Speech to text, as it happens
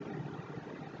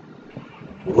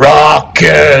Rock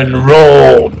and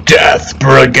Roll Death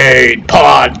Brigade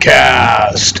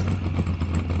podcast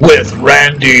with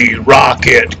Randy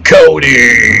Rocket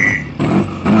Cody.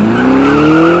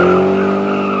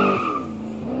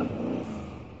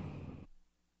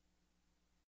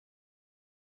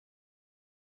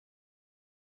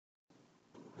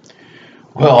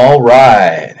 Well, all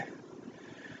right.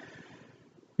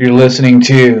 You're listening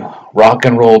to Rock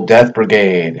and Roll Death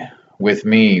Brigade with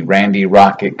me, Randy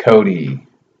Rocket Cody.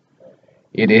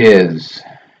 It is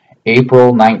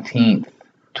April 19th,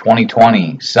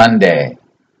 2020, Sunday.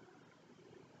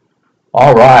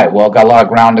 All right, well, got a lot of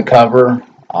ground to cover.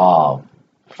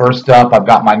 First up, I've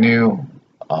got my new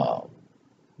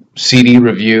CD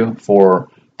review for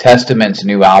Testament's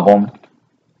new album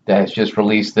that has just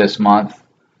released this month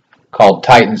called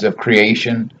Titans of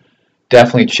Creation.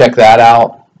 Definitely check that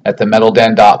out at the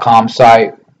metalden.com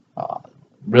site.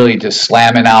 Really just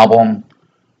slamming album.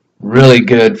 Really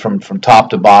good from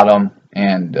top to bottom,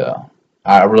 and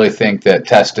I really think that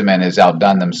Testament has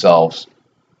outdone themselves.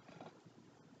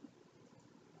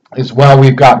 As well,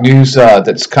 we've got news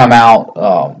that's come out.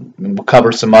 We'll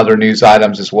cover some other news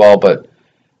items as well, but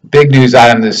big news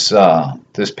item this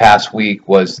past week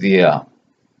was the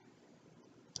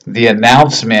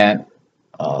announcement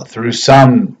through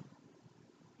some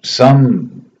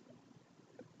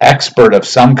expert of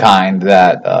some kind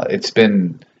that it's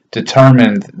been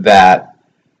determined that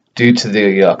due to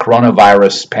the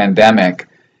coronavirus pandemic,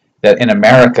 that in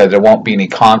America there won't be any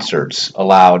concerts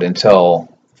allowed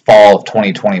until fall of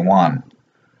 2021.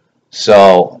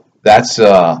 So that's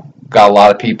got a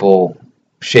lot of people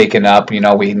shaken up. You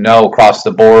know, we know across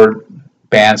the board,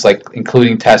 bands like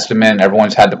including Testament,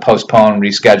 everyone's had to postpone,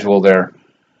 reschedule their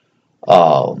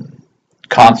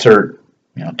concert,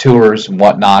 tours and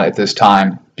whatnot at this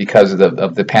time because of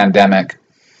the pandemic.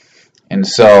 And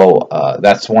so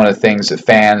that's one of the things that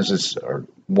fans are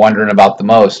wondering about the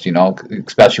most,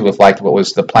 especially with like what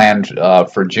was the plan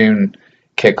for June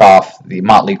kickoff, the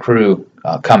Motley Crue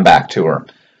comeback tour.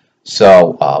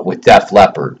 So with Def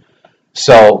Leppard.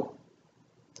 So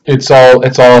it's all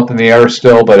up in the air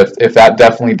still, but if that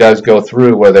definitely does go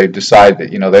through where they decide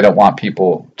that, they don't want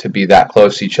people to be that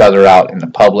close to each other out in the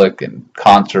public, and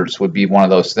concerts would be one of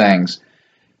those things,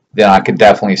 then I could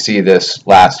definitely see this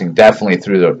lasting definitely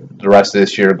through the rest of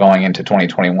this year going into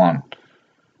 2021.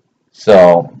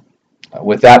 So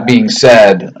with that being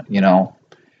said,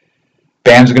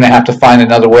 bands are going to have to find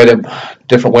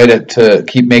different way to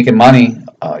keep making money.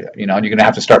 You're going to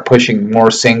have to start pushing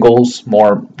more singles,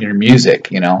 more your music,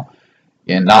 and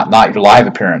not your live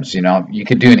appearance. You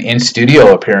could do an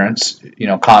in-studio appearance,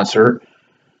 concert.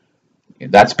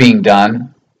 That's being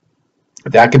done.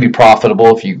 That could be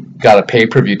profitable if you got a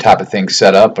pay-per-view type of thing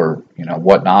set up or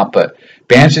whatnot. But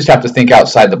bands just have to think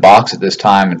outside the box at this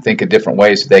time and think of different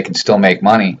ways that they can still make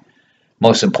money.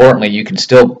 Most importantly, you can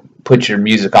still put your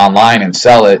music online and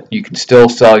sell it. You can still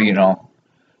sell,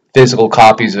 physical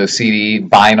copies of a CD,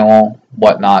 vinyl,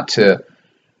 whatnot to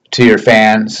your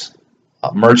fans.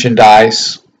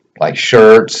 Merchandise like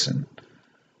shirts and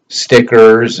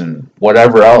stickers and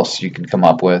whatever else you can come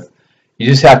up with. You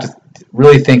just have to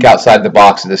really think outside the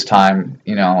box at this time,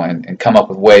 and come up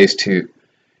with ways to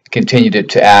continue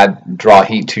to draw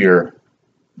heat to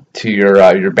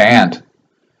your band.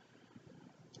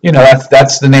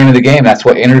 That's the name of the game. That's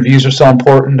why interviews are so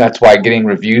important. That's why getting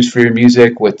reviews for your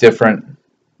music with different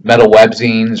metal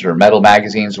webzines or metal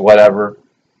magazines or whatever.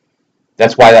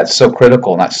 That's why that's so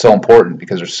critical and that's so important,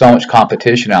 because there's so much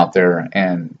competition out there,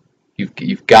 and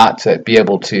you've got to be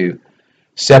able to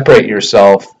separate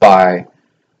yourself by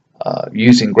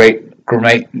using great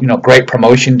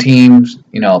promotion teams.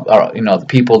 The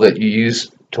people that you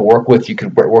use to work with. You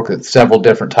could work with several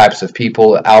different types of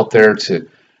people out there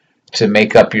to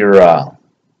make up your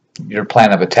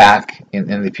plan of attack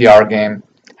in the PR game.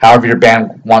 However your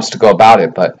band wants to go about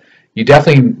it, but you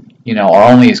definitely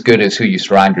are only as good as who you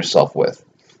surround yourself with.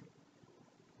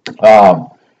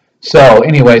 So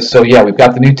yeah, we've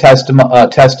got the new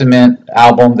Testament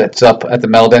album that's up at the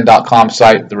metalden.com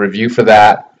site, the review for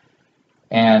that,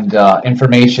 and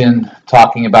information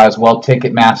talking about as well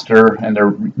Ticketmaster and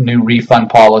their new refund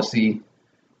policy.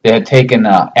 They had taken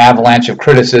an avalanche of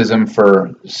criticism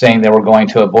for saying they were going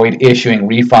to avoid issuing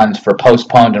refunds for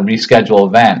postponed and rescheduled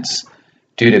events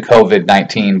due to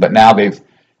COVID-19, but now they've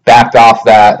backed off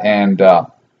that, and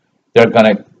they're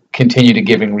going to continue to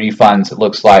giving refunds, it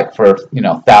looks like, for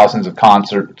thousands of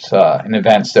concerts and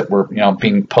events that were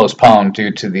being postponed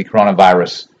due to the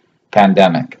coronavirus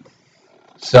pandemic.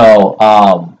 So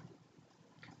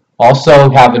also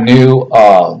have a new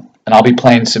and I'll be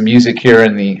playing some music here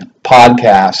in the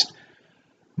podcast,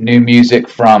 new music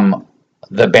from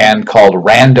the band called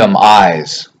Random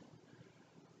Eyes,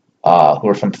 who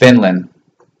are from Finland,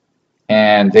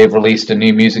 and they've released a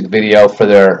new music video for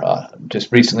their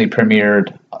just recently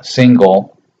premiered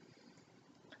single,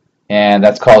 and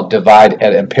that's called Divide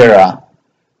et Impera.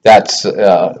 That's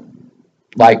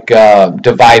like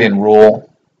divide and rule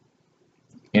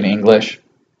in English.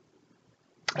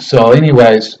 So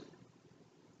anyways,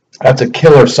 that's a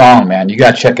killer song, man. You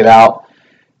gotta check it out.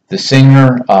 The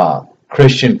singer,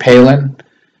 Christian Palin,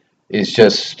 is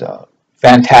just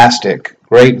fantastic.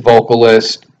 Great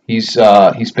vocalist. He's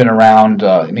been around.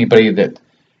 Anybody that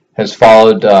has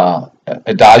followed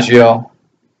Adagio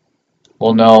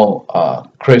will know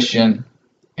Christian.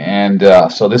 And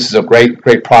so this is a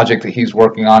great project that he's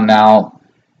working on now.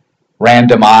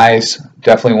 Random Eyes.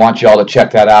 Definitely want you all to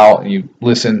check that out. You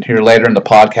listen here later in the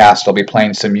podcast. I'll be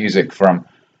playing some music from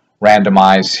Random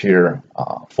Eyes here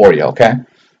for you. Okay.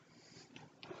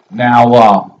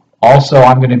 Now, also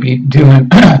I'm going to be doing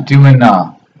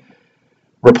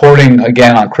reporting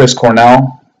again on Chris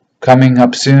Cornell coming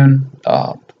up soon.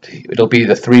 It'll be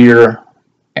the 3-year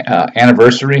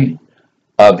anniversary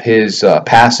of his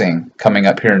passing coming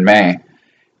up here in May,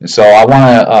 and so I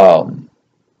want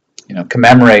to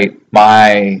commemorate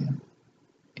my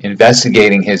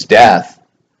investigating his death.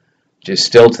 Just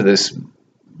still to this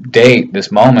date,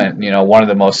 this moment, one of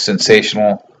the most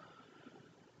sensational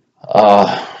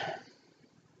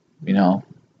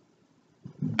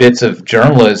bits of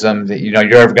journalism that you're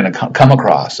ever going to come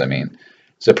across. I mean,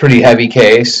 it's a pretty heavy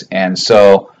case, and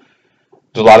so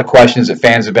there's a lot of questions that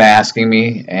fans have been asking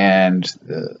me, and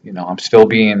I'm still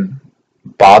being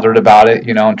bothered about it,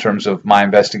 in terms of my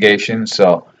investigation.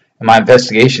 So, and my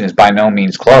investigation is by no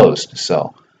means closed.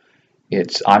 So,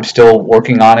 I'm still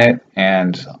working on it,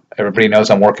 and everybody knows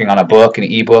I'm working on a book, an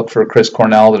ebook for Chris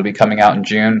Cornell that'll be coming out in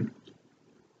June.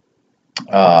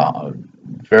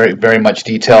 Very, very much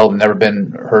detailed, never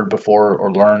been heard before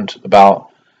or learned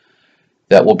about,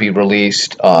 that will be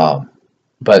released.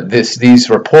 But these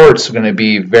reports are going to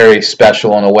be very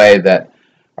special in a way that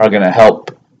are going to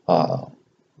help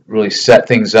really set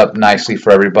things up nicely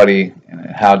for everybody and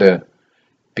how to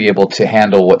be able to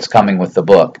handle what's coming with the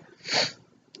book.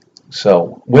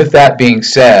 So with that being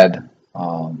said,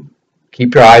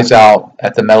 keep your eyes out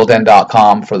at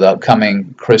themetalden.com for the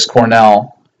upcoming Chris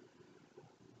Cornell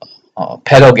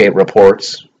Pedogate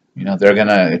reports.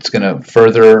 It's gonna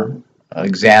further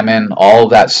examine all of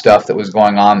that stuff that was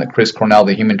going on, the Chris Cornell,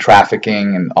 the human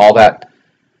trafficking, and all that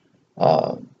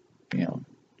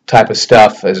type of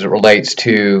stuff as it relates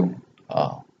to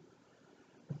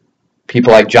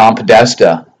people like John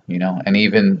Podesta, and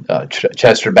even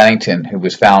Chester Bennington, who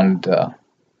was found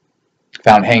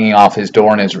hanging off his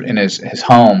door in his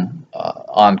home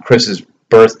on Chris's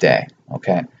birthday.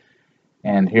 Okay.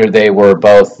 And here they were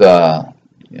both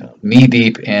knee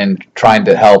deep in trying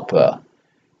to help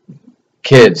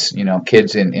kids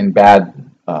in bad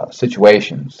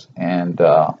situations, and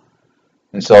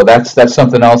so that's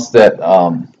something else that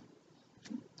I'll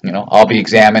be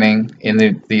examining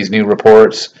in these new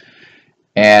reports,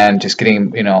 and just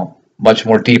getting much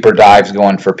more deeper dives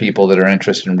going for people that are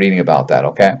interested in reading about that.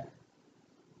 Okay.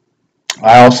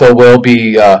 I also will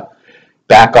be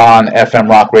back on FM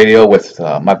Rock Radio with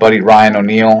my buddy Ryan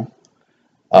O'Neill,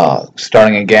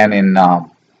 starting again in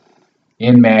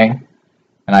May,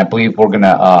 and I believe we'll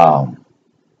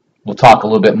talk a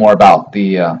little bit more about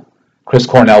the Chris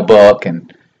Cornell book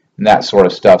and that sort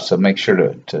of stuff. So make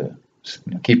sure to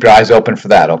keep your eyes open for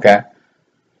that. Okay.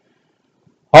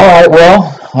 All right.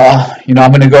 Well,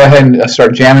 I'm going to go ahead and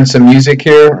start jamming some music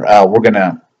here. We're going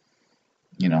to,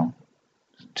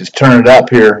 just turn it up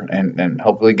here and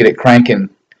hopefully get it cranking,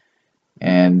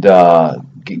 and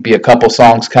be a couple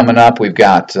songs coming up. We've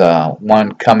got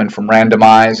one coming from Random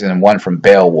Eyes and one from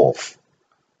Beowulf.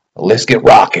 Let's get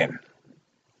rocking.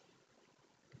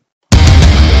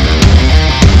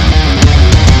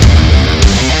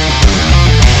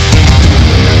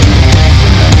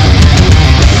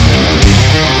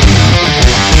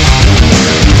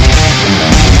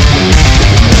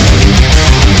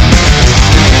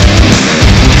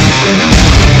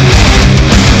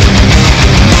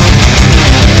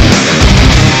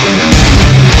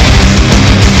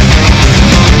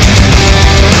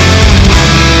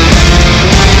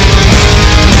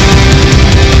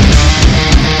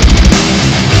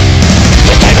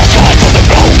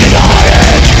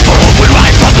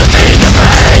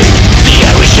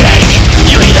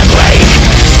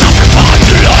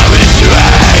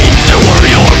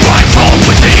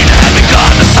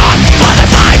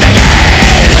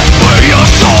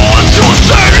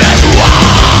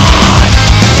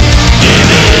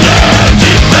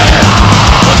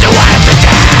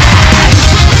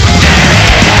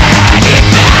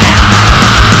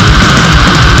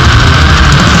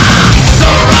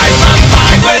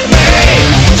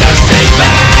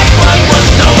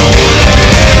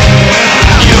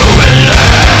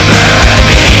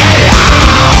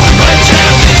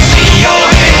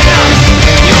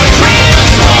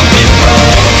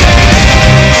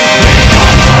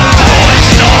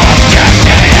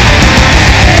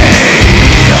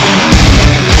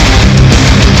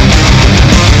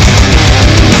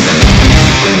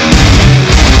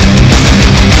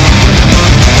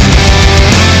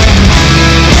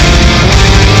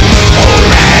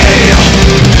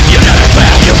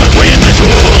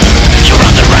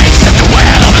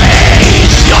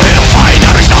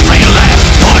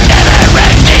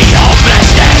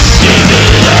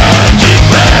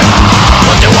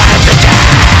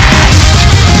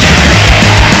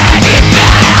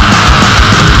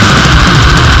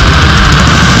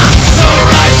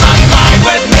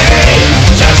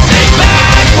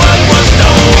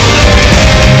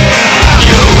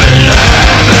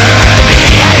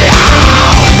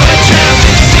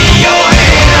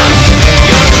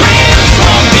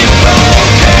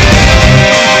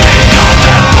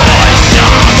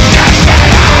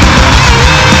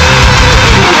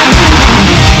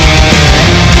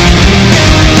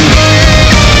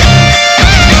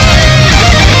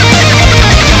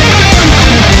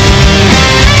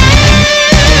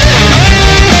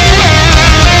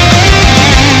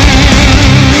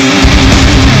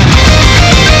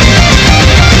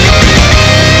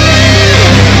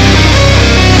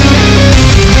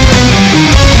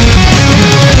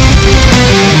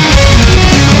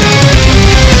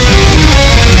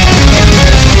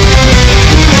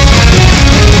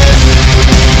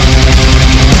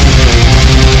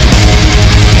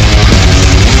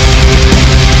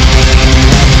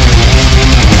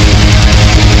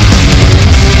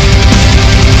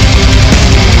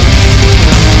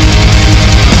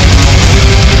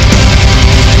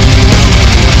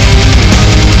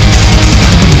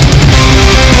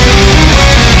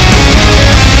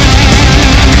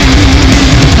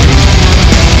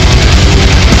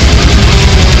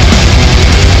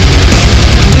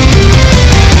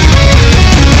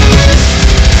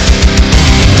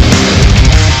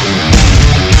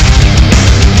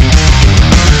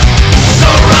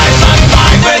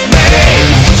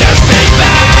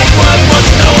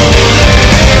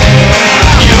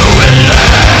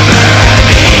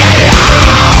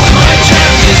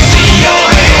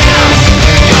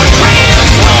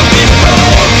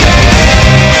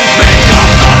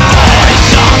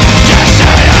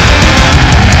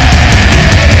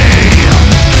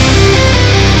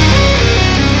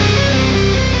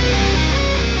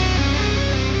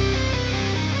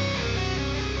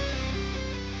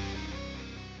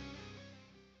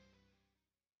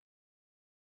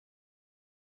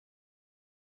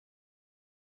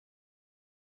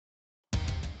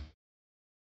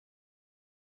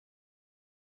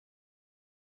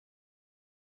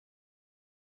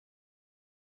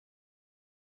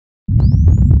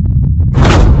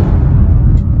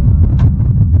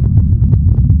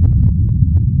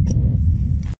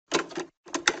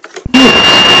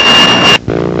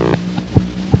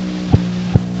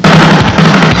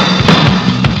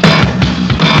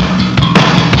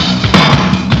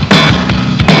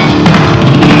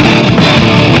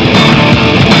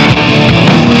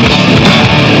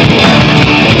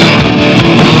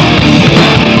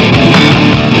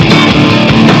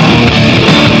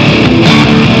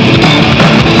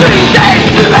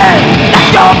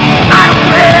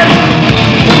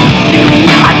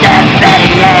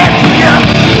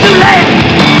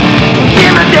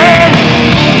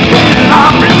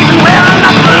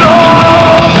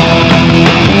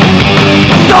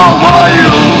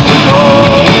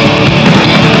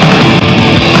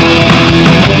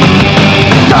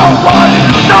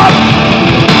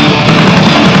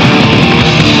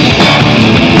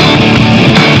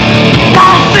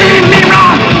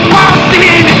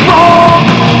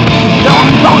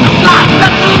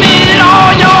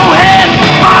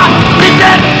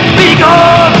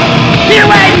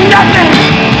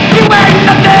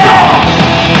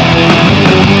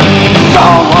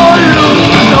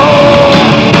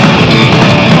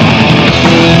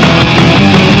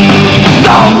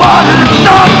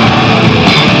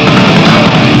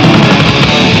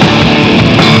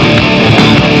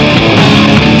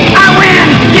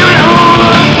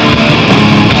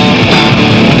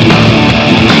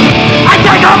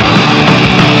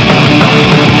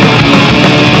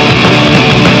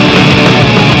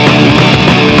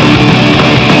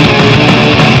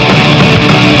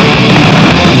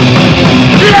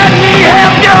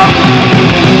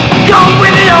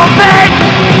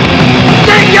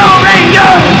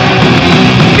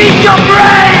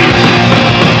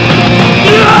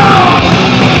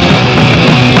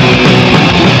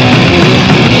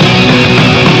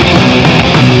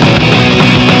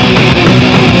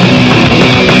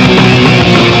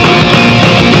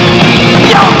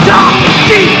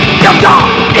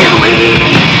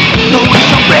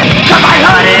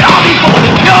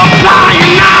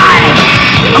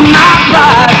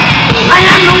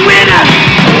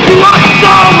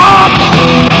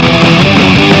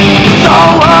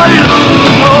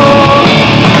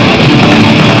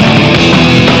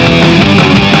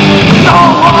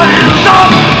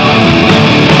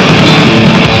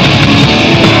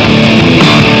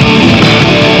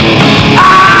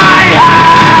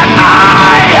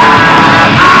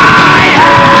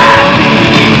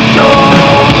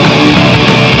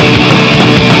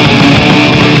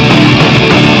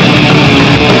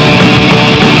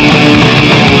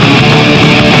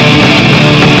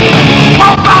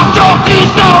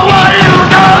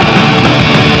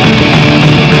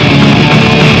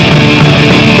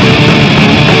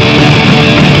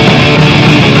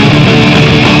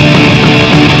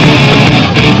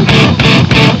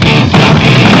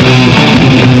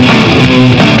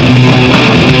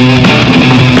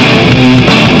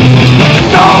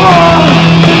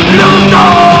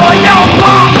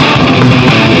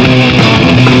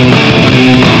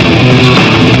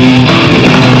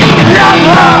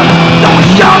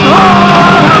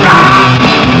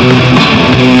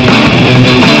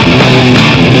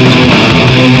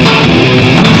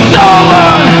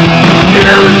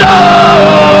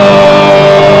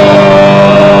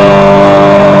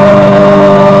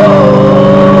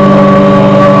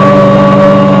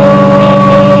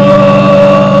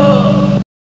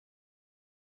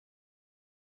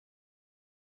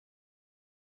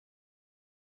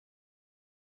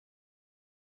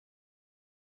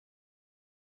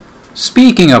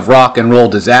 Speaking of rock and roll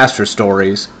disaster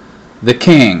stories, the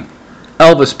King,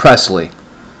 Elvis Presley.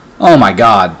 Oh my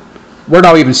God, where do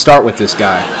I even start with this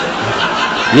guy?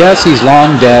 Yes, he's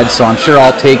long dead, so I'm sure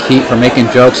I'll take heat for making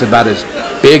jokes about his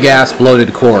big-ass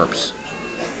bloated corpse.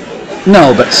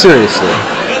 No, but seriously,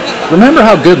 remember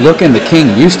how good looking the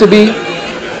King used to be?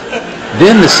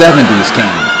 Then the 70s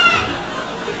came.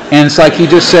 And it's like he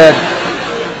just said,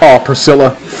 "Oh,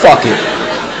 Priscilla, fuck it."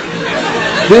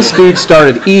 This dude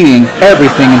started eating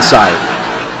everything in sight.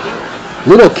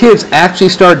 Little kids actually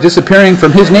started disappearing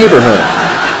from his neighborhood.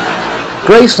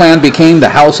 Graceland became the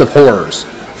house of horrors.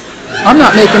 I'm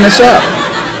not making this up.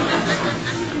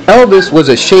 Elvis was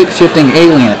a shape-shifting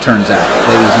alien, it turns out,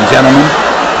 ladies and gentlemen.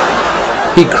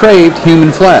 He craved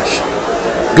human flesh.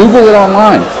 Google it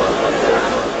online.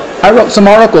 I wrote some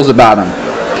articles about him.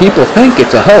 People think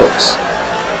it's a hoax,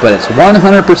 but it's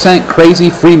 100% crazy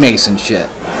Freemason shit.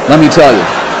 Let me tell you.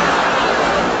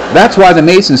 That's why the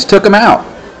Masons took him out.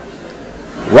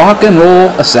 Rock and roll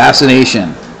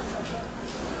assassination.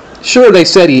 Sure, they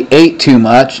said he ate too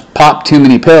much, popped too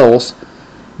many pills,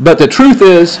 but the truth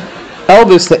is,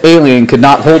 Elvis the alien could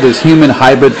not hold his human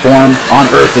hybrid form on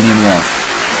Earth anymore.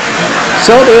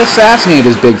 So they assassinated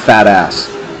his big fat ass.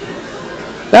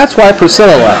 That's why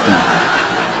Priscilla left him.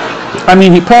 I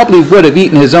mean, he probably would have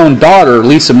eaten his own daughter,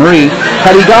 Lisa Marie,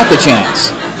 had he got the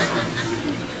chance.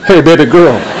 "Hey, baby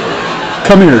girl,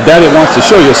 come here, Daddy wants to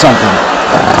show you something."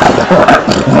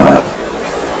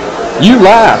 You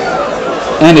laugh,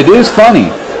 and it is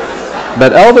funny,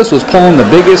 but Elvis was pulling the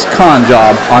biggest con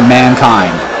job on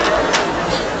mankind.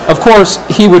 Of course,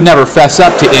 he would never fess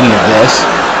up to any of this.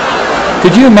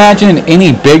 Could you imagine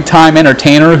any big-time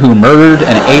entertainer who murdered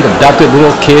and ate abducted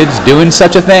little kids doing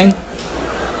such a thing?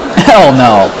 Hell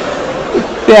no.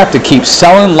 They have to keep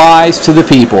selling lies to the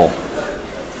people.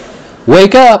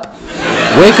 Wake up.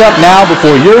 Wake up now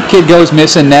before your kid goes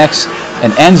missing next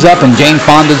and ends up in Jane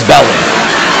Fonda's belly.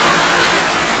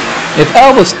 If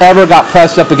Elvis ever got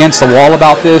pressed up against the wall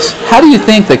about this, how do you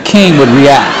think the King would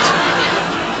react?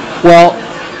 Well,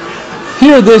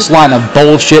 hear this line of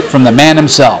bullshit from the man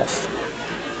himself.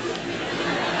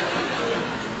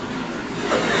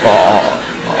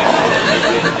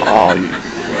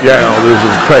 Yeah, there's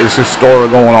a crazy story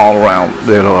going all around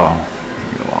that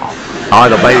I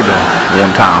had a baby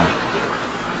one time,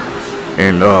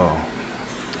 and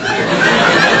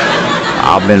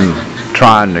I've been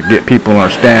trying to get people to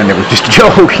understand it was just a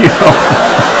joke, you know.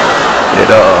 That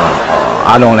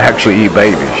I don't actually eat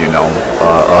babies, you know.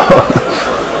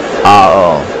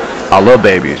 I love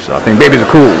babies. I think babies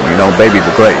are cool, you know. Babies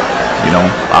are great, you know.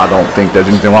 I don't think there's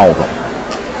anything wrong with them.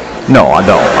 No, I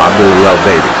don't. I really love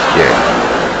babies. Yeah.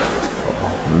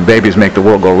 Babies make the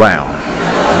world go round,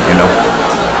 you know.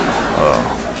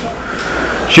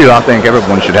 Shoot, I think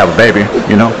everyone should have a baby,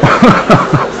 you know.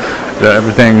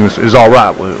 Everything is all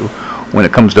right when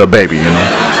it comes to a baby, you know.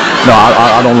 No,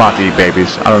 I don't like to eat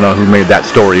babies. I don't know who made that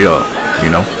story up, you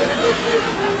know.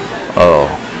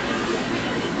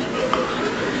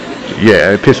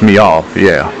 Yeah, it pissed me off,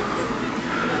 yeah.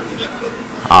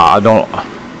 I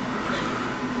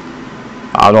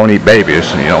don't eat babies,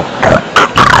 you know.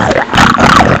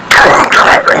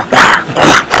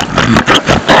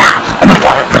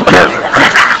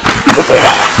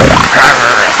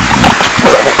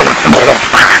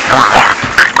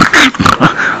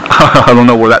 I don't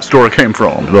know where that story came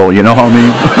from, though, you know what I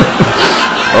mean?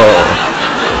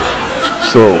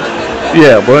 So,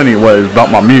 yeah, but anyways,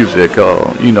 about my music,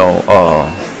 you know,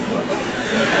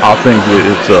 I think that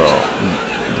it's the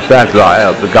fact that I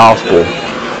have the gospel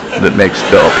that makes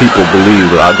people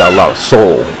believe that I got a lot of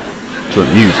soul to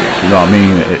the music, you know what I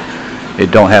mean?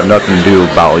 It don't have nothing to do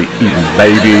about eating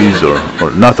babies or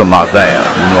nothing like that,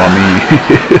 you know what I mean?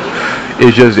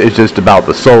 It's just about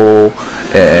the soul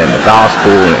and the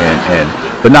gospel and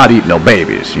but not eating no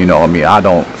babies, you know what I mean?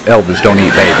 Elvis don't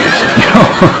eat babies, you know?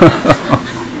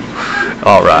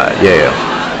 All right, yeah.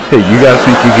 Hey, you guys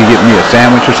think you could get me a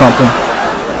sandwich or something?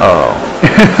 Oh,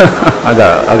 I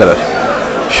got a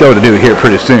show to do here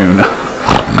pretty soon.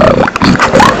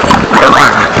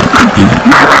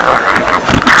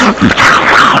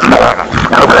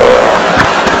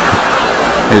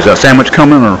 Is a sandwich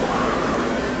coming or?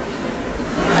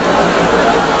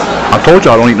 I told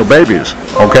you I don't eat no babies,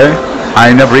 okay? I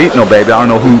ain't never eat no baby. I don't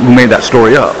know who made that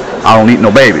story up. I don't eat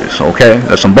no babies, okay?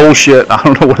 That's some bullshit. I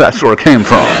don't know where that story came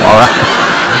from, alright?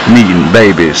 Me eating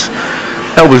babies.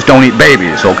 Elvis don't eat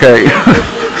babies, okay?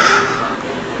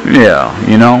 Yeah,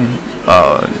 you know,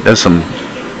 there's some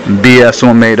BS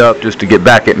someone made up just to get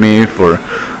back at me for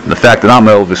the fact that I'm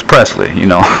Elvis Presley, you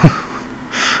know?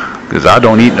 Because I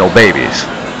don't eat no babies.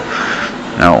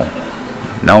 No.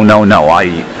 No, no, no. I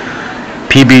eat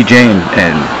PBJ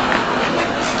and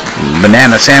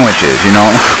banana sandwiches, you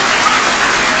know.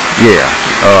 Yeah.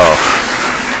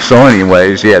 So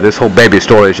anyways, yeah, this whole baby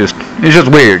story is just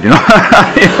weird, you know.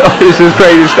 You know, it's just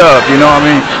crazy stuff, you know what I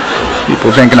mean?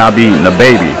 People thinking I'll be eating a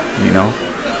baby, you know.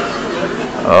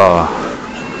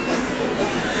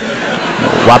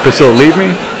 Why Priscilla leave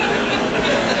me?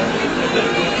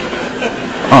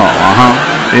 Oh,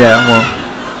 yeah, well,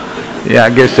 yeah, I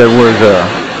guess there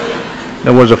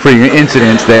was a free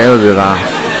incident there that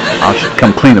I should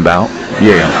come clean about.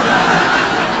 Yeah.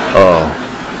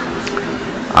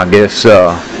 I guess,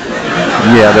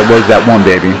 yeah, there was that one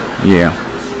baby. Yeah.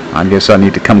 I guess I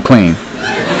need to come clean.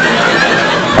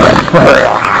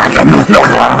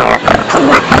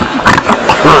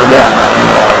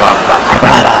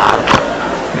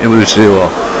 It was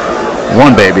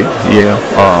one baby. Yeah.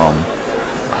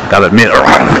 Gotta admit.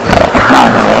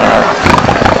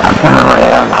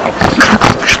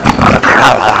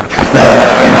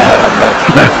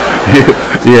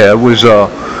 Yeah,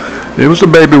 it was a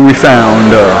baby we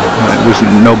found. It was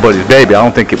nobody's baby. I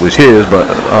don't think it was his, but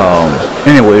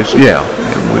anyways, yeah,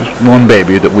 it was one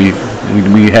baby that we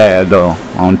had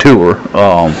on tour.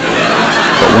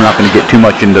 But we're not going to get too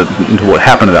much into what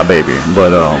happened to that baby.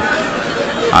 But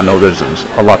I know there's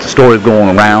a lot of stories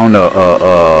going around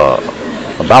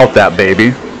about that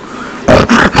baby.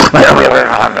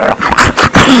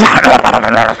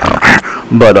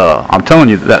 But I'm telling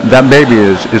you that baby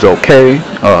is okay.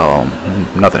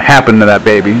 Nothing happened to that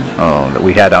baby that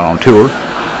we had out on tour.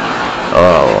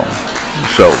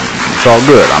 So it's all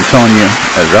good. I'm telling you,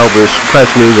 as Elvis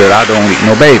Presley, that I don't eat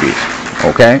no babies.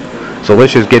 Okay? So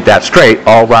let's just get that straight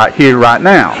all right here, right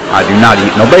now. I do not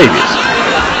eat no babies.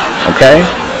 Okay?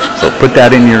 So put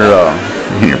that in your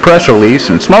press release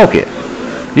and smoke it.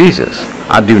 Jesus,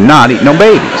 I do not eat no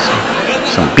babies.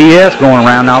 Some BS going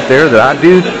around out there that I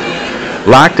do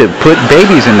like to put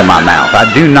babies into my mouth. I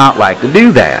do not like to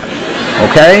do that.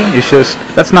 Okay? It's just,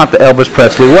 that's not the Elvis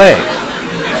Presley way.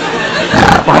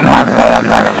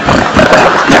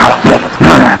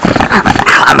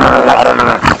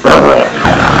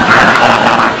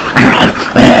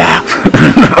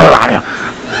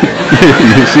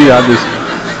 You see,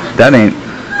 that ain't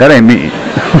me.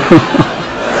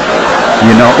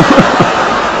 You know?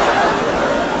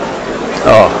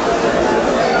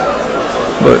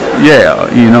 But yeah,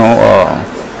 when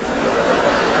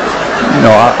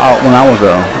I was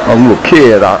a little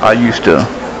kid, I used to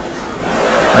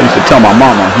tell my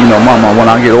mama, Mama, when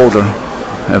I get older,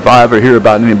 if I ever hear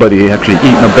about anybody actually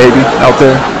eating a baby out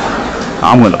there,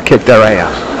 I'm gonna kick their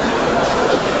ass.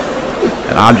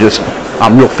 And I'm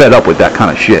real fed up with that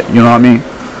kind of shit. You know what I mean?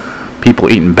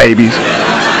 People eating babies.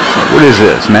 What is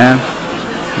this, man?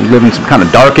 You live in some kind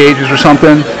of dark ages or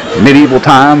something? Medieval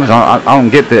times? I don't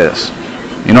get this.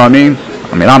 You know what I mean?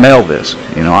 I mean, I'm Elvis.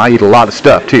 I eat a lot of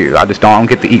stuff too. I don't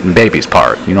get the eating babies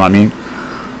part. You know what I mean?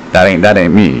 That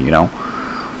ain't me.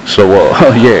 So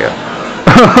yeah.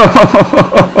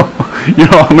 You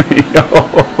know what I mean?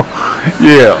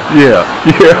 Yeah. Yeah.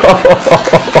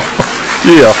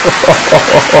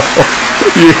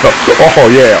 Oh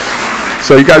yeah.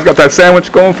 So you guys got that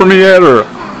sandwich going for me yet, or?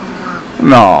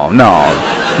 No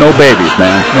babies,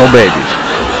 man. No babies.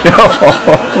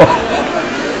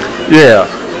 Yeah.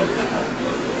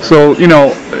 So,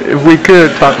 if we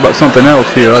could talk about something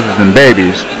else here other than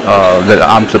babies that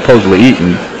I'm supposedly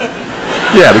eating.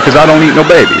 Yeah, because I don't eat no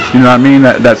babies. You know what I mean?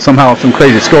 That somehow some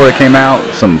crazy story came out,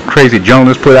 some crazy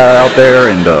journalist put out there,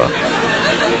 and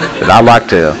that I like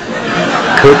to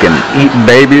cook and eat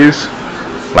babies,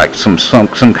 like some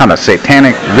kind of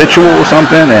satanic ritual or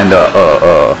something, and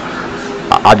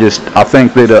I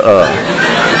think that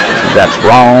that's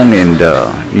wrong, and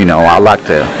I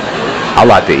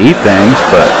like to eat things,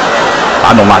 but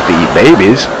I don't like to eat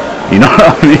babies. You know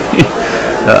what I mean?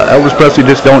 Elvis Presley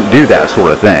just don't do that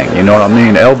sort of thing. You know what I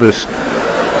mean? Elvis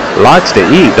likes to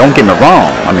eat. Don't get me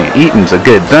wrong. I mean, eating's a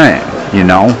good thing,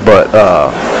 but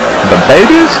the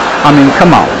babies, I mean,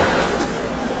 come on.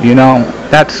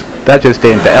 That just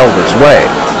ain't the Elvis way.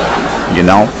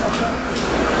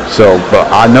 So, but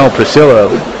I know Priscilla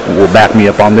will back me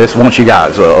up on this, won't you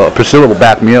guys? Priscilla will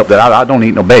back me up that I don't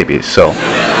eat no babies. So,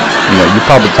 you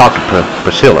probably talk to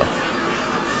Priscilla.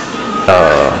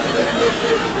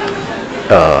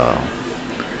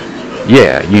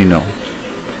 Yeah,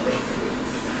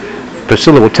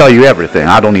 Priscilla will tell you everything.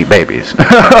 I don't eat babies.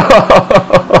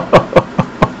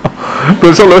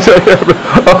 Priscilla will tell you everything.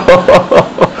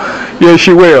 Yeah,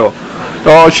 she will.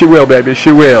 Oh, she will, baby.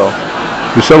 She will.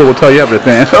 Priscilla will tell you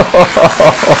everything.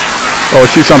 Oh,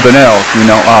 she's something else,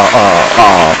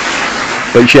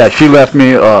 But yeah, she left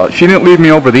me. She didn't leave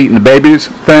me over the eating the babies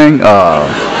thing.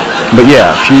 But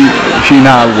yeah, she and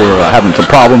I were having some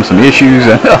problems, some issues.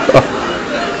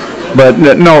 But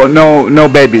no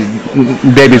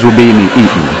babies will be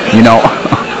eaten. You know,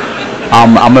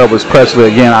 I'm Elvis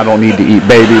Presley again. I don't need to eat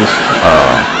babies.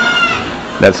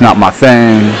 That's not my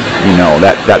thing. You know,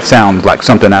 that sounds like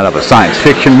something out of a science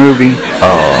fiction movie.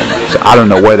 So I don't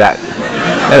know where that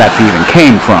actually even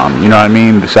came from. You know what I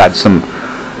mean? Besides some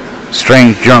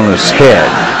strange journalist's head.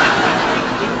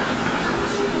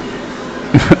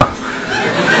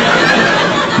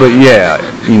 But yeah,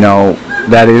 you know,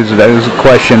 that is a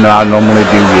question that I normally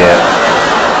do get.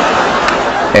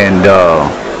 And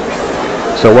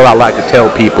so what I like to tell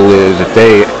people is, if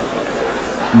they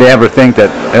ever think that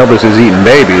Elvis is eating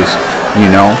babies, you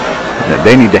know, that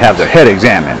they need to have their head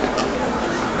examined.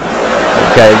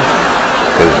 Okay?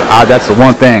 Because that's the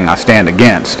one thing I stand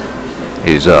against,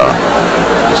 is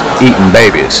just eating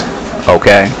babies.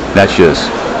 Okay? That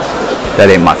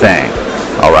ain't my thing.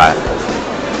 Alright?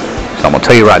 So I'm going to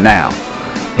tell you right now,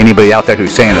 anybody out there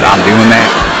who's saying that I'm doing that,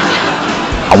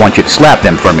 I want you to slap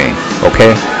them for me,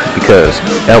 okay? Because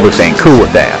Elvis ain't cool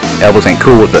with that. Elvis ain't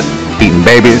cool with eating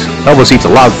babies. Elvis eats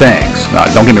a lot of things.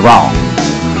 Don't get me wrong.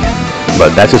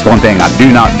 But that's just one thing I do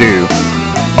not do,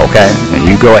 okay? And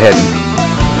you go ahead and,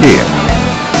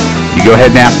 you go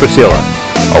ahead and ask Priscilla,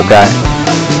 okay?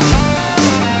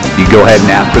 You go ahead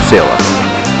and ask Priscilla.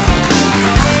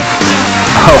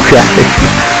 Okay.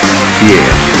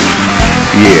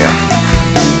 Yeah.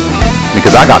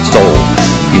 Because I got soul.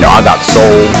 You know, I got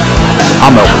soul.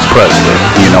 I'm Elvis Presley.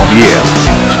 You know,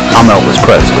 I'm Elvis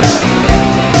Presley.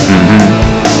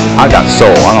 I got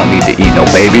soul. I don't need to eat no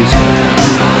babies.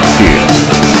 Yeah.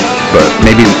 But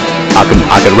maybe I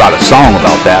could write a song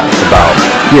about that.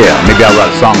 Maybe I'll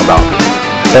write a song about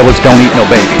Elvis don't eat no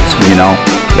babies. You know,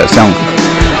 that sound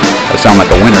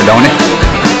like a winner, don't it?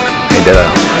 Maybe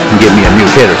give me a new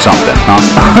hit or something, huh?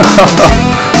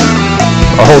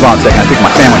 Oh, hold on a second. I think my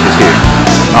sandwich is here.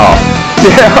 Oh,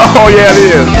 yeah. Oh, yeah,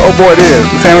 it is. Oh, boy, it is.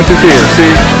 The sandwich is here.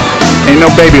 See? Ain't no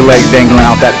baby legs dangling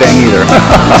out that thing either.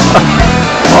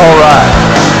 All right.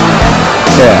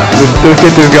 Yeah, let's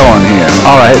get this going here.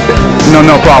 All right.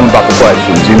 No problem about the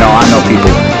questions. You know, I know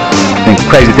people think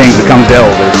crazy things that comes to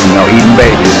Elvis, you know, eating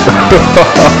babies.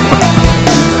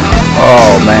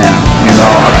 Oh, man. You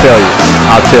know, I'll tell you.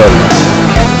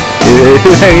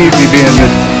 It ain't easy being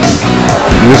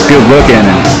this good looking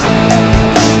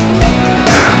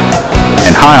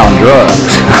and high on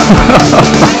drugs.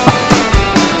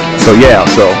 So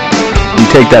you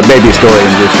take that baby story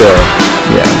and just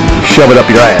shove it up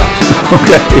your ass.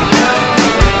 Okay.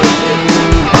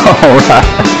 All right.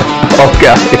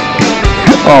 Okay.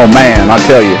 Oh man, I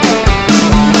tell you.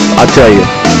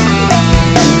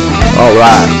 All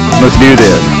right, let's do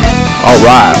this. All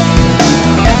right.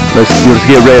 Let's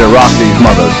get ready to rock these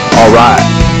mothers. All right.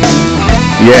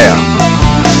 Yeah.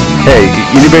 Hey,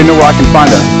 anybody know where I can find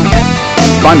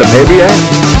a baby at?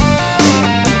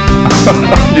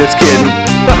 Just kidding.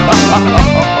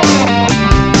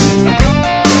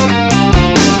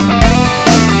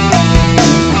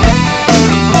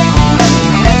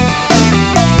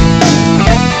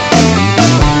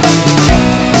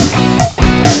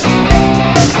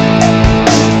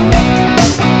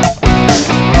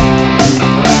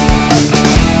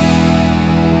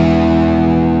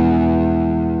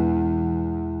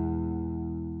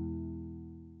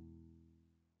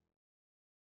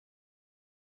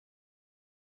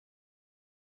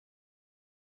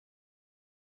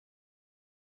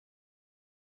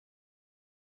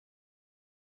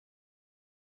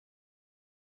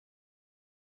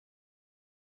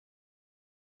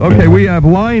 Okay, we have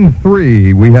line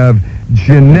 3. We have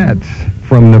Jeanette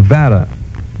from Nevada.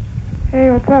 Hey,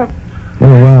 what's up?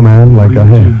 Oh, wow, man. Like,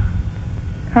 hey.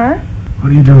 Huh? What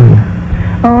are you doing?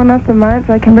 Oh, nothing much.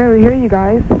 I can barely hear you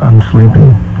guys. I'm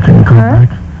sleeping. Can you call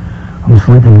back? I'm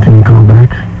sleeping. Can you call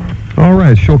back? All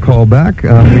right, she'll call back. We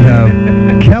have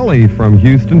Kelly from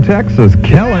Houston, Texas.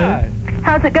 Kelly.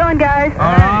 How's it going, guys?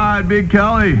 All right, Big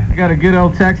Kelly. We got a good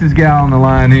old Texas gal on the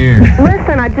line here.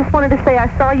 Listen, I just wanted to say I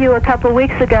saw you a couple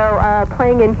weeks ago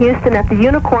playing in Houston at the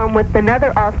Unicorn with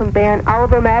another awesome band,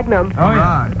 Oliver Magnum. Oh,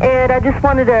 yeah. And I just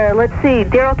wanted to, let's see,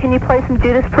 Daryl, can you play some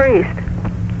Judas Priest?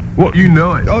 Well, you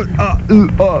know it.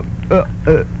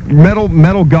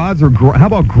 Metal Gods, or how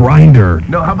about Grinder?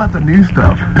 No, how about the new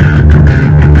stuff?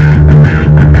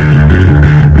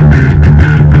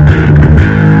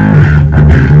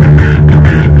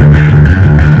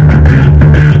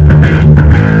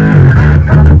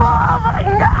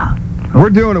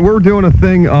 We're doing a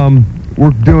thing.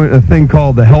 we're doing a thing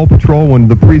called the Hell Patrol. When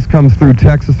the priest comes through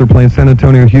Texas, they're playing San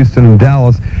Antonio, Houston, and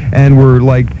Dallas, and we're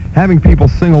like having people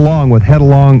sing along with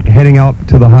heading out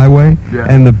to the highway. Yeah.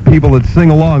 And the people that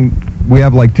sing along, we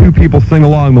have like 2 people sing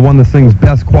along. The one that sings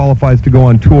best qualifies to go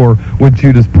on tour with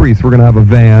Judas Priest. We're going to have a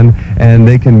van, and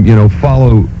they can,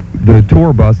 follow the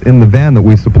tour bus in the van that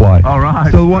we supply. All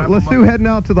right. So let's do heading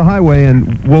out to the highway,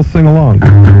 and we'll sing along.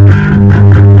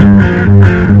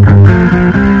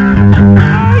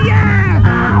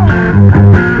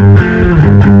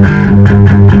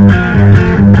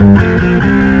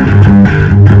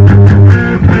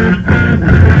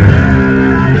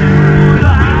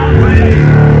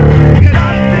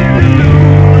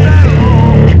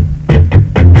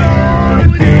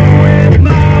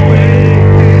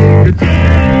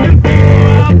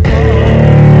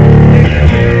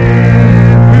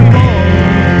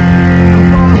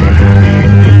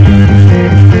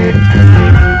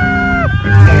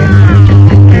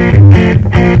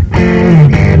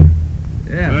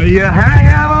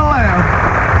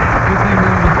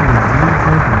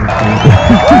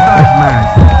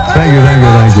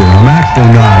 Thank you. I'm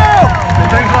actually not.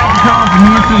 Thanks a lot for calling from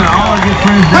Houston and all our good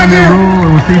friends down there rule,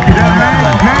 and we'll see you next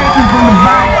time. From the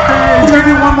backstage. We're going to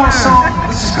do one more song.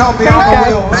 This is called Beyond the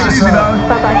Wheel. This is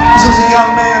a young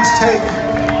man's take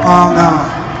on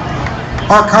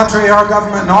our country, our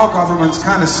government, and all governments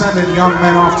kind of sending young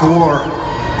men off to war.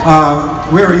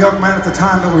 We were young men at the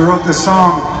time that we wrote this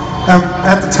song. And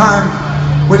at the time,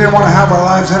 we didn't want to have our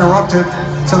lives interrupted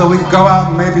so that we could go out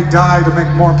and maybe die to make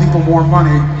more people more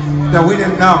money that we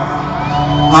didn't know.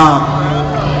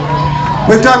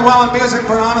 We've done well in music,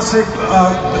 but honestly,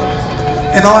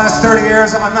 in the last 30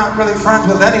 years, I'm not really friends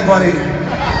with anybody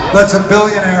that's a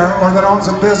billionaire or that owns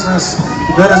a business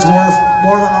that is worth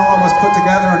more than all of us put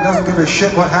together and doesn't give a shit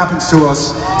what happens to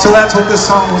us. So that's what this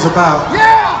song was about.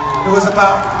 Yeah! It was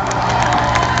about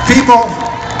people,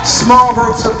 small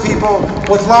groups of people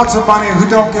with lots of money who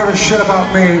don't give a shit about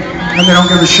me and they don't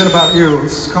give a shit about you.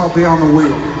 This is called Beyond the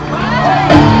Wheel.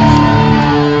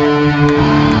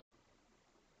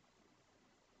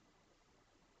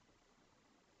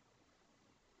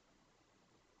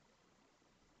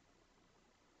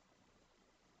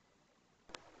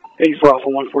 Hey, for Alpha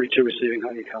 142 receiving, how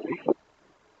do you copy?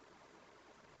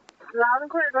 Loud and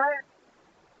clear, go ahead.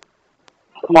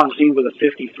 I'm on scene with a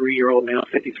 53-year-old male,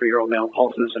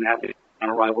 pulses and happy on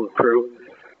arrival of crew.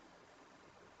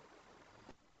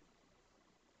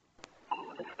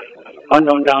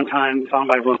 Unknown downtime, found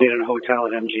by roommate in a hotel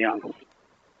at MGM.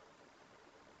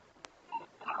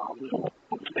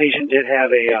 The patient did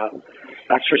have a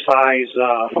exercise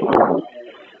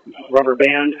rubber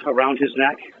band around his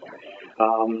neck.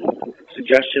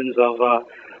 Suggestions of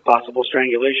possible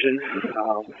strangulation,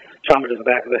 trauma to the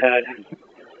back of the head,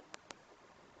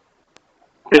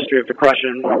 history of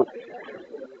depression.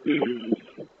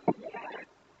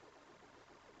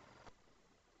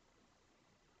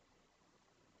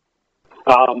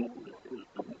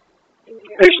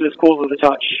 Patient is cool to the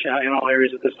touch in all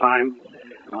areas at this time.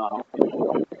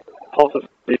 Pulse has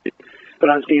been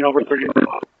on scene over 30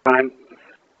 minutes time.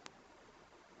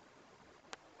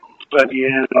 At the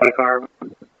end of my car.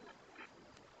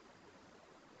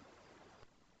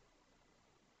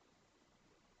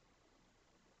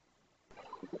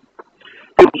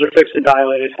 Pupils are fixed and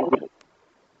dilated.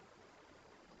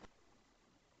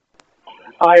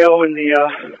 IO in the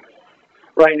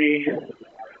right knee,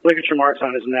 ligature marks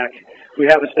on his neck. We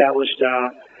have established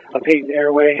a patent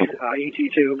airway,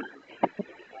 ET tube.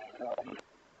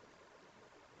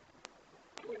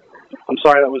 I'm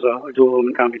sorry, that was a dual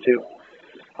lumen combi tube.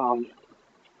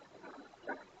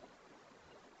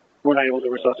 We're not able to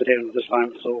resuscitate him at this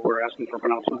time, so we're asking for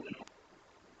pronouncement.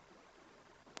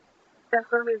 That's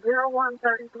going to be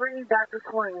 0133, Dr.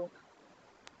 Sweeney.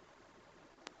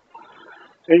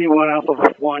 Anyone Alpha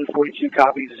 142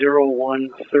 copy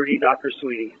 0130, Dr.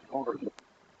 Sweeney. Over.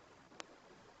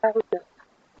 That was it.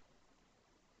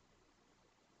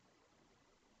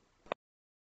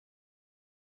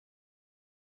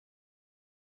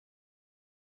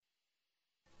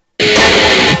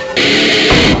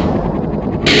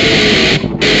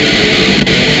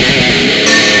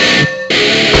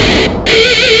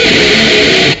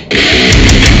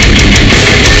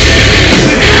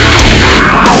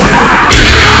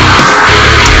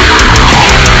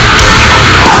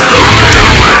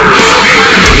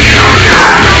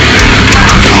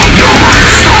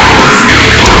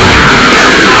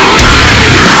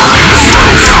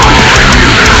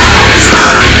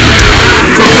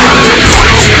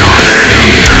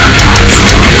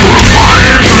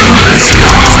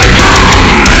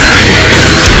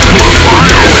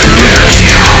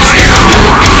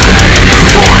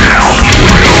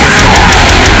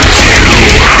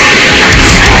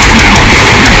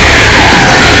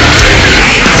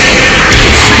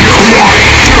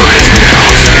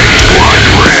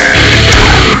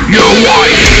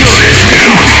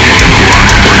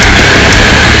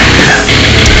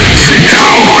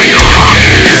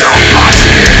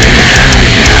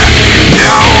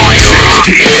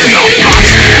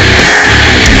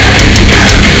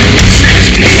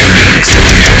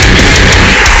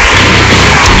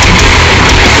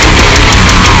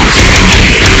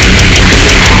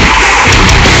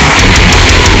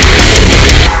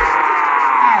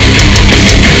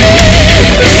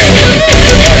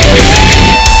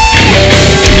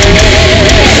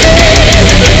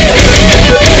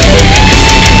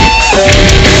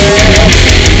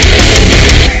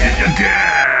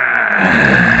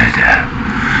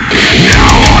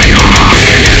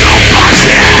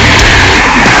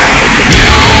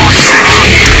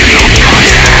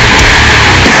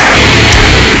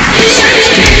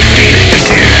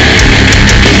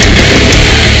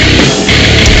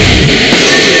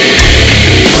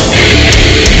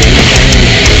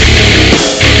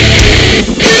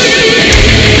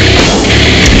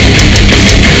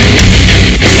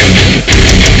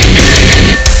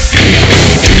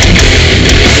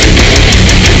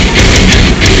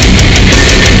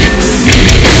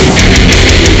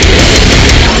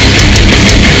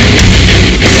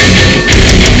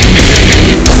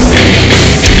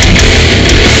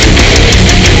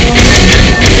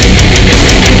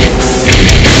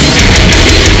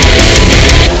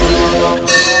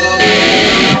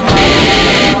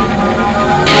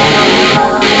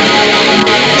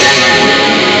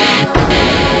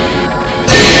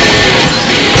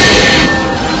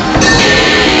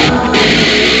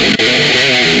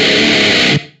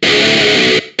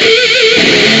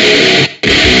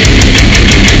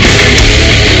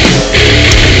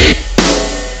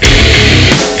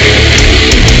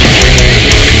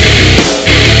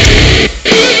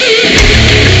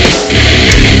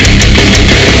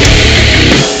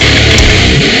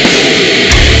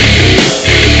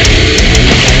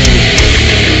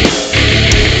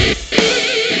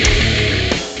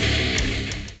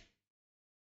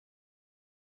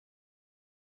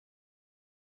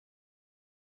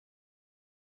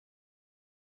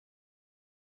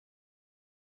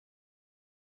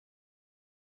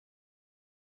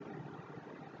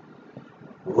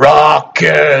 Rock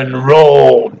and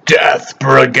Roll Death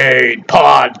Brigade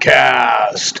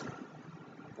podcast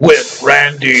with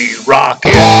Randy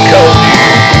Rocket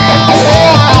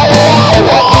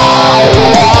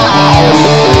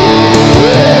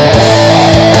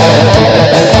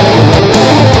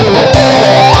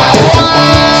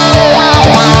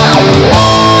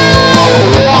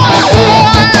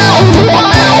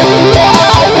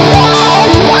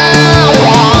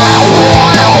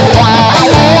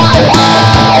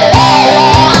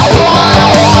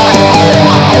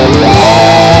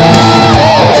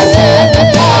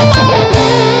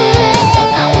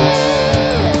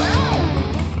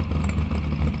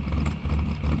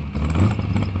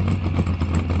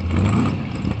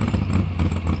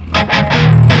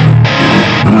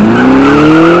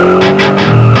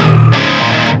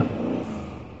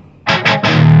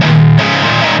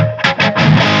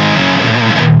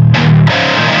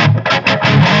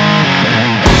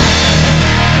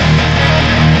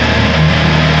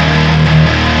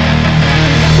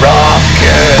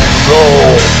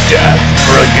Death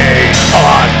Brigade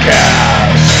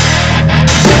podcast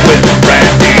with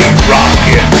Randy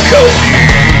Rocket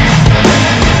Cody.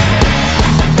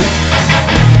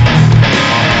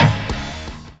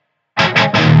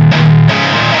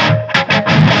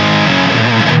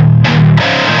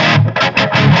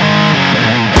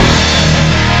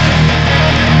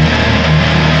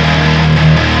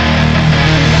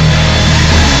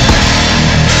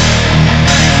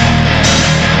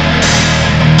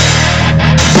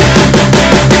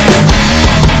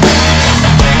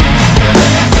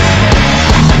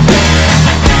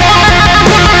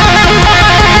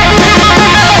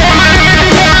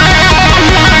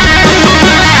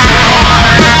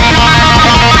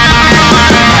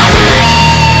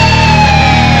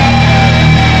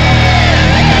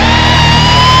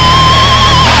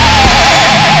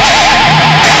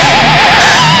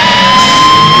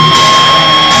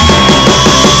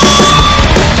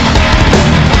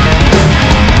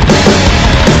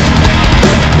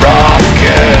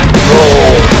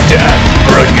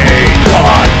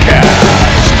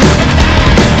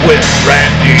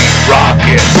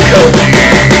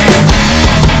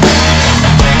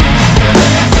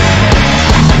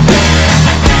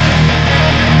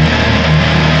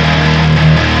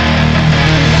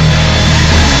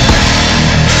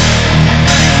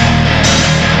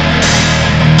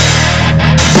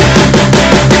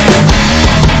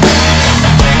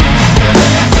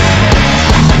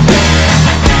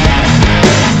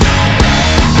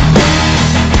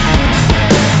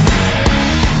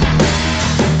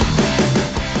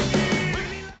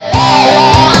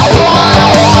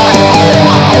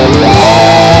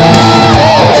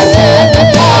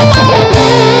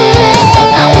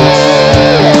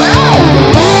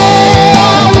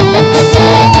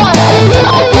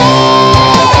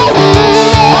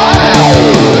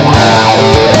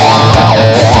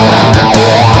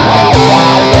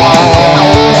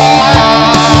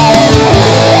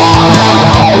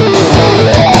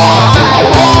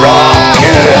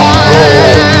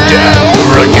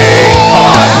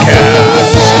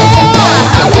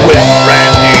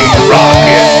 Randy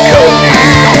Rocket Cody.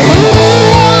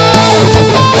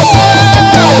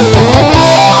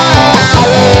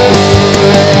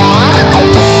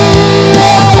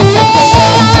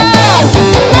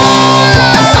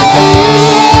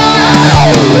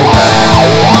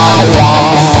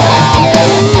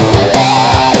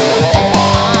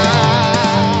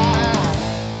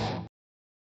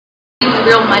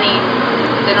 Real money.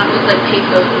 They don't use like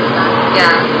pesos and stuff.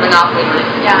 Yeah, monopoly money.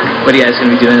 Yeah. What are you guys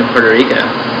going to be doing in Puerto Rico?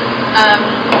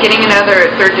 Getting another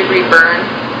third-degree burn.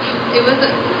 It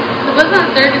wasn't a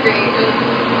third degree.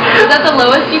 Was that the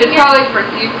lowest you It's could probably for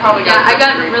you. Probably got. Yeah, I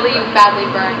got really badly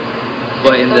burned.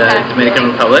 What, in the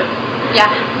Dominican Republic? Yeah.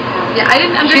 Yeah, I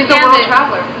didn't She's understand a world it.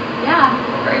 traveler. Yeah,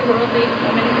 very worldly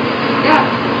woman. Yeah,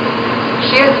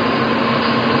 she is.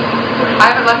 I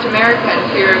haven't left America in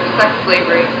fear of sex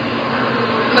slavery.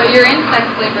 But you're in sex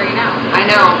slavery now. I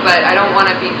know, but I don't want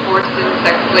to be forced into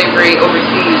sex slavery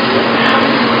overseas.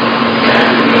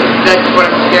 That's what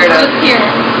I'm scared of. Just here.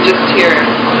 Just here.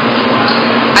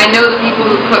 I know the people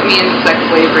who put me into sex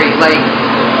slavery. Like,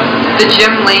 the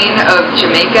Jim Lane of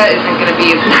Jamaica isn't going to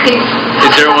be as nice.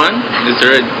 Is there one? Is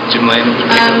there a Jim Lane of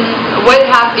Jamaica? What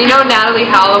happened? You know Natalie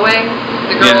Holloway,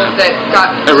 the girl that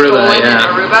got stolen in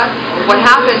Aruba? What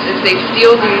happens is they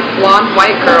steal these blonde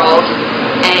white girls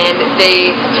and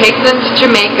they take them to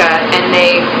Jamaica and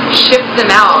they ship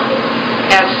them out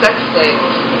as sex slaves.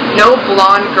 No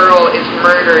blonde girl is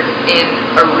murdered in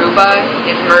Aruba,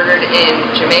 is murdered in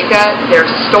Jamaica. They're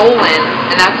stolen,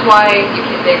 and that's why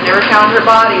they've never found her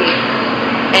body.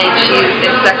 and she's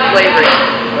in sex slavery.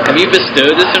 Have you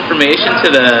bestowed this information to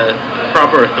the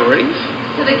proper authorities?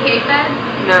 To the K-Fed?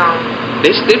 No.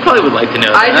 They probably would like to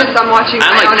know that. I'm watching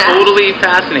my I'm own totally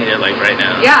fascinated right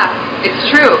now. Yeah, it's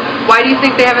true. Why do you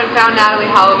think they haven't found Natalie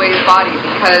Holloway's body?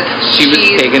 Because she's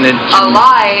taken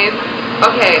alive.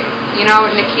 Okay, you know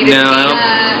Nikita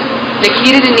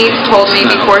Denise told me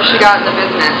before she got in the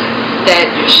business that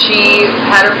she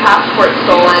had her passport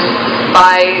stolen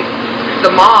by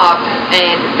the mob,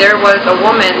 and there was a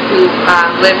woman who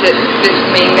lived at this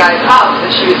main guy's house, and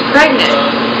she was pregnant.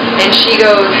 And she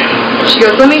goes,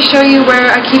 let me show you where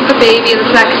I keep the baby and this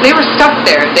and that. Because they were stuck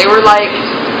there. They were like,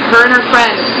 her and her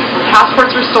friends,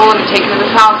 passports were stolen and taken to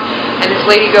this house. And this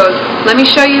lady goes, let me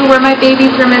show you where my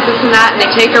baby's room is, this and that. And they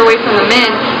take her away from the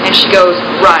men, and she goes,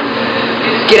 run.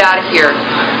 Get out of here.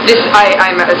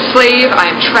 I'm a slave,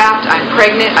 I'm trapped, I'm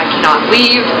pregnant, I cannot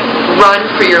leave. Run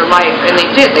for your life. And they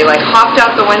did. They hopped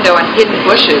out the window and hid in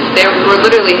bushes. They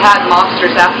literally had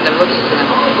mobsters after them looking for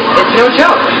them. It's no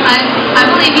joke. I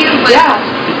believe you, but yeah.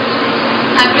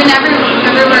 I've been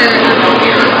everywhere.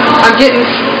 I'm getting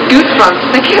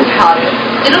goosebumps thinking about it.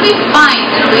 It'll be fine.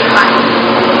 It'll be fine.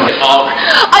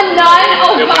 A nun?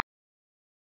 Oh God.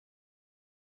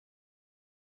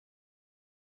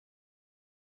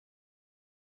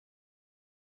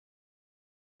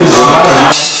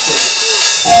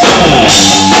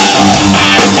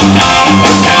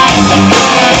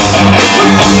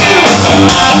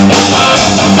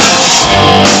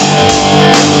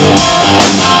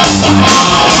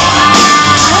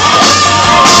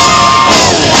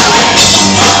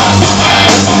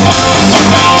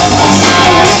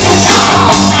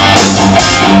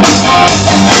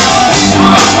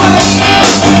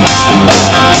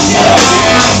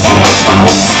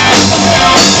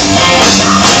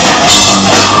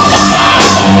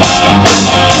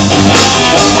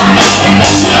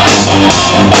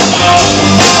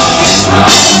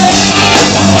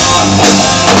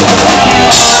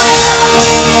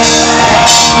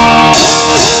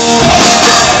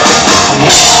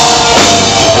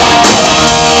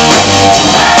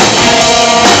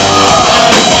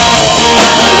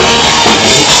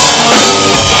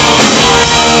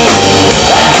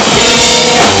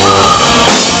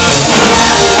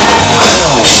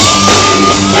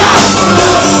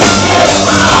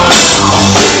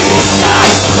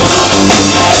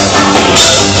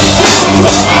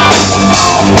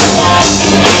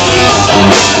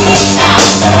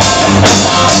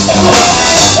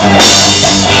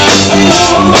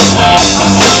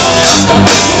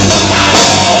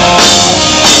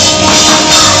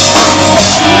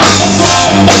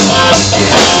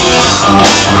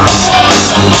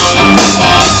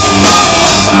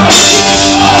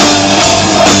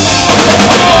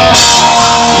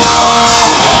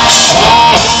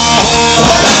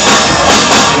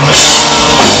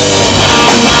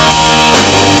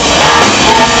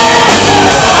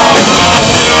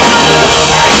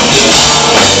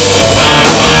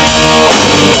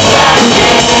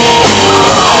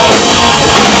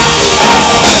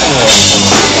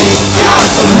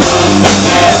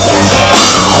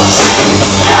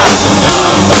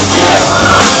 Yeah.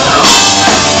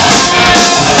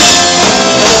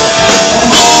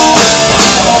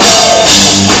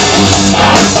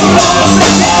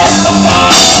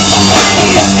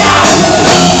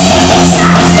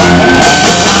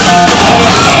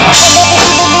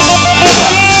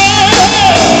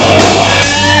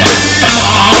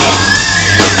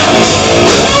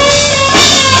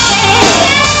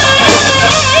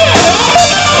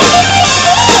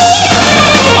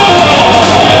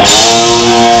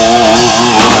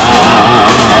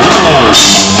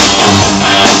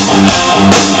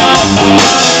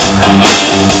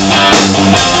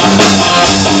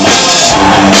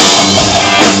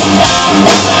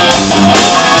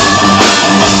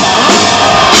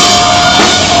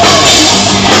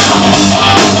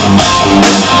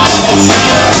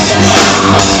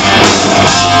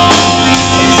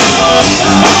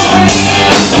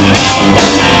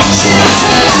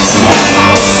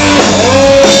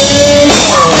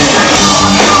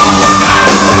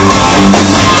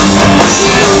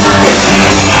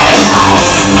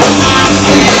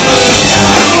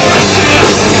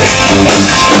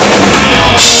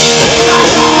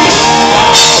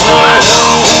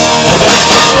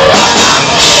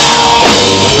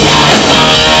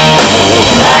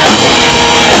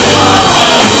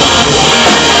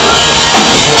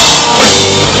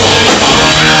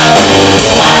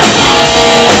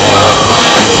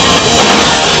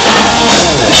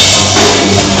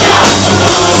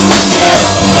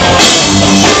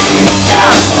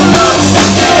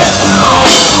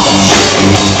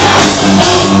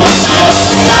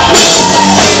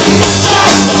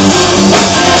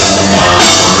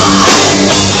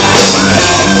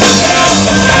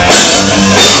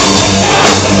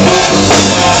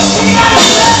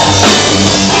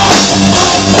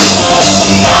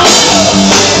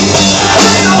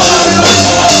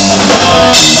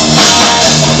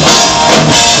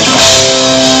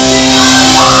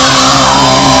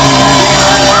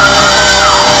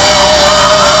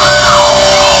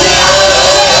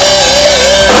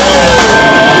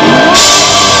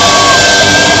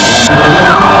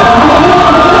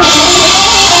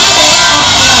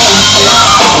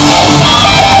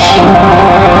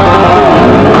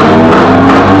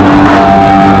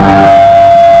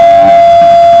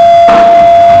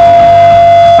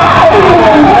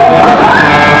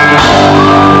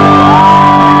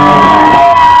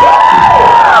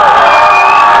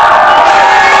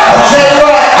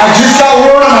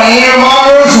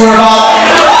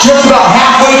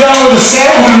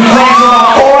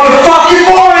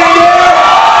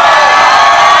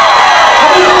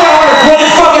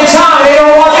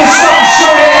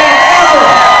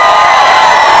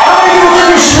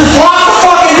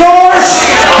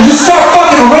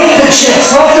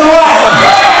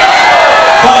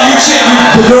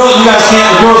 The girls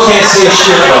can't see a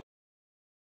shit.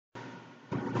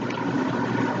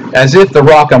 As if the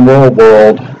rock and roll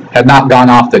world had not gone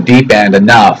off the deep end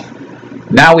enough,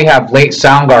 now we have late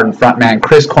Soundgarden frontman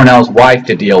Chris Cornell's wife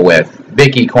to deal with,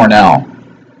 Vicki Cornell.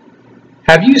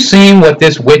 Have you seen what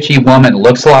this witchy woman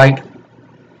looks like?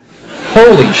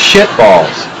 Holy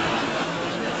shitballs.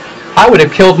 I would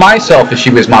have killed myself if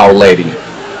she was my old lady.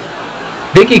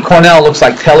 Vicki Cornell looks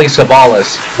like Telly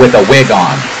Savalas with a wig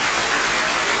on.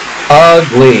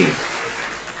 Ugly.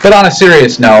 But on a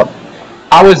serious note,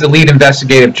 I was the lead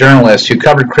investigative journalist who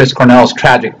covered Chris Cornell's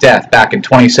tragic death back in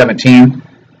 2017,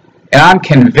 and I'm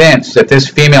convinced that this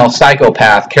female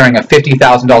psychopath carrying a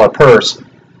 $50,000 purse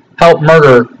helped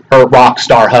murder her rock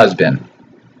star husband.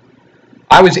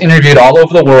 I was interviewed all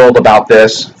over the world about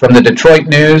this, from the Detroit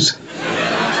News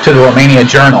to the Romania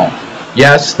Journal.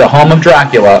 Yes, the home of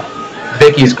Dracula,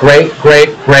 Vicki's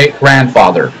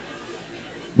great-great-great-grandfather.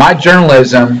 My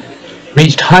journalism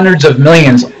reached hundreds of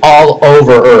millions all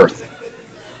over Earth.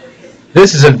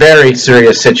 This is a very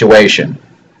serious situation.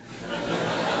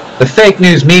 The fake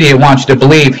news media wants you to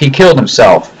believe he killed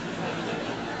himself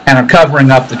and are covering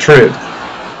up the truth.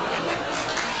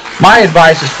 My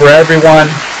advice is for everyone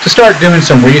to start doing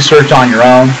some research on your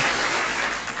own.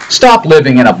 Stop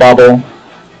living in a bubble.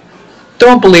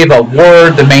 Don't believe a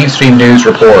word the mainstream news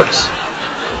reports.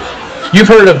 You've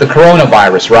heard of the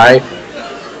coronavirus, right?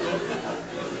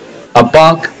 A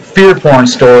bunk, fear porn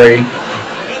story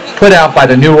put out by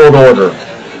the New World Order.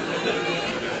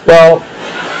 Well,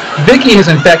 Vicki has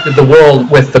infected the world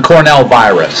with the Cornell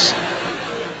virus.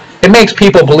 It makes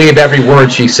people believe every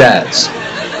word she says.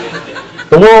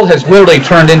 The world has literally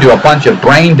turned into a bunch of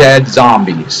brain-dead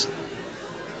zombies.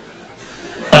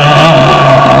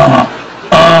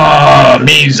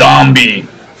 Me zombie.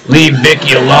 Leave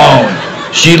Vicki alone.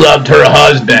 She loved her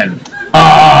husband.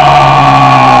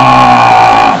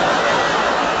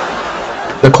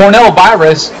 The Cornell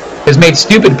virus has made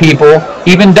stupid people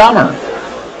even dumber,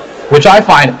 which I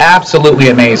find absolutely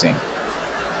amazing.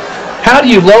 How do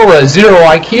you lower a 0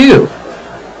 IQ?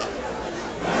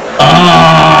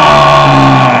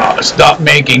 Stop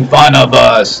making fun of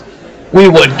us. We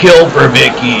would kill for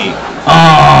Vicki.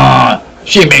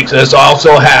 She makes us all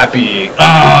so happy.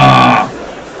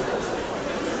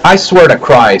 I swear to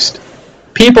Christ,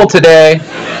 people today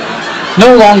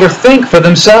no longer think for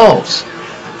themselves.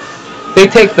 They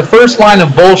take the first line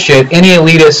of bullshit any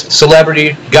elitist,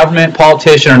 celebrity, government,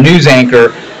 politician, or news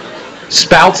anchor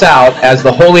spouts out as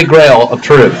the holy grail of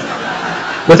truth,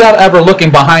 without ever looking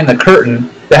behind the curtain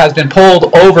that has been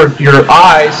pulled over your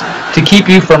eyes to keep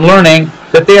you from learning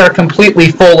that they are completely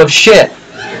full of shit.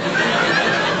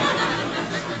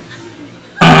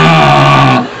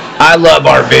 I love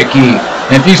our Vicki,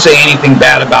 and if you say anything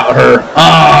bad about her,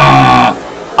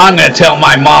 I'm gonna tell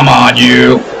my mama on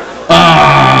you.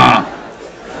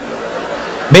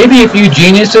 Maybe if you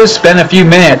geniuses spent a few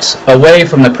minutes away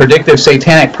from the predictive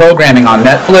satanic programming on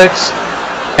Netflix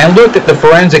and looked at the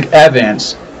forensic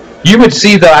evidence, you would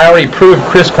see that I already proved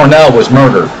Chris Cornell was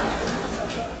murdered.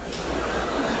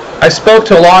 I spoke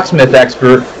to a locksmith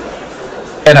expert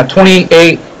and a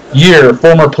 28-year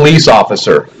former police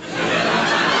officer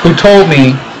who told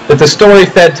me that the story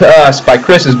fed to us by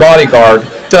Chris's bodyguard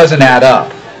doesn't add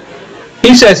up.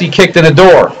 He says he kicked in the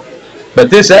door, but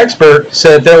this expert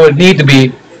said there would need to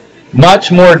be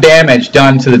much more damage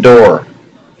done to the door.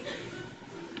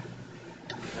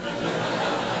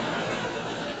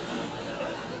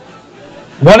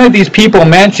 One of these people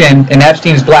mentioned in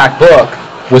Epstein's Black Book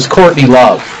was Courtney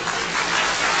Love.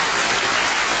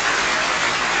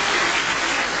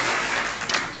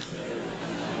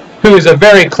 Who is a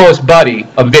very close buddy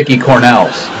of Vicki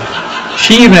Cornell's.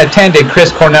 She even attended Chris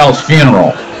Cornell's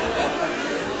funeral.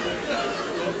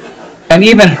 And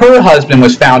even her husband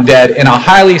was found dead in a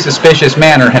highly suspicious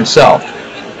manner himself.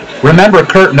 Remember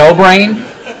Kurt Nobrain?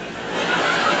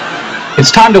 It's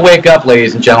time to wake up,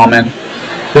 ladies and gentlemen.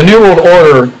 The New World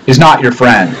Order is not your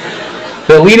friend.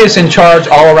 The elitists in charge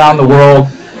all around the world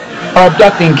are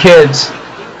abducting kids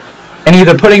and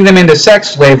either putting them into sex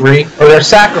slavery or they're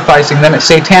sacrificing them at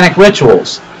satanic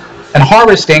rituals and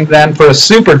harvesting them for a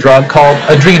super drug called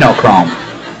adrenochrome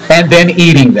and then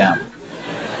eating them.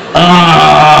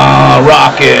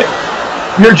 Rocket,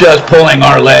 you're just pulling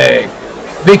our leg.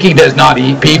 Vicki does not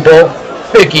eat people.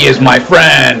 Vicki is my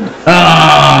friend.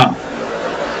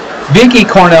 Vicki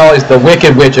Cornell is the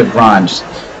Wicked Witch of grunge.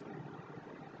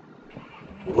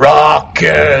 Rock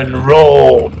and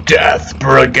Roll Death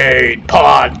Brigade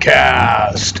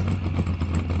Podcast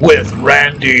with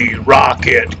Randy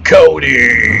Rocket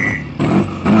Cody.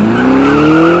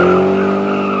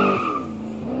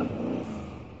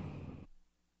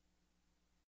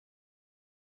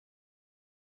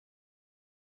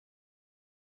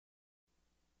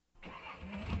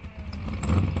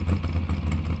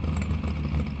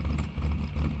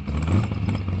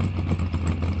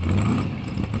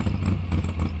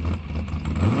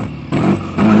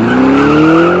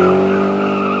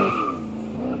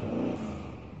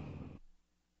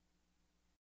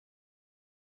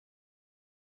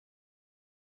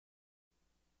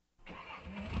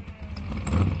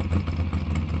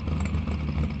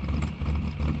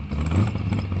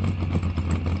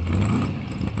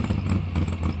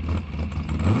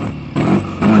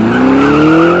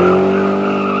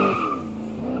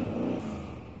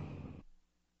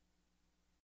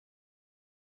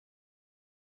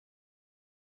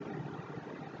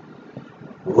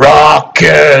 Rock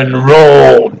and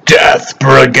Roll Death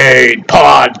Brigade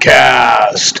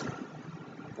podcast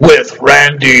with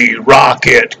Randy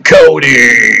Rocket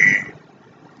Cody.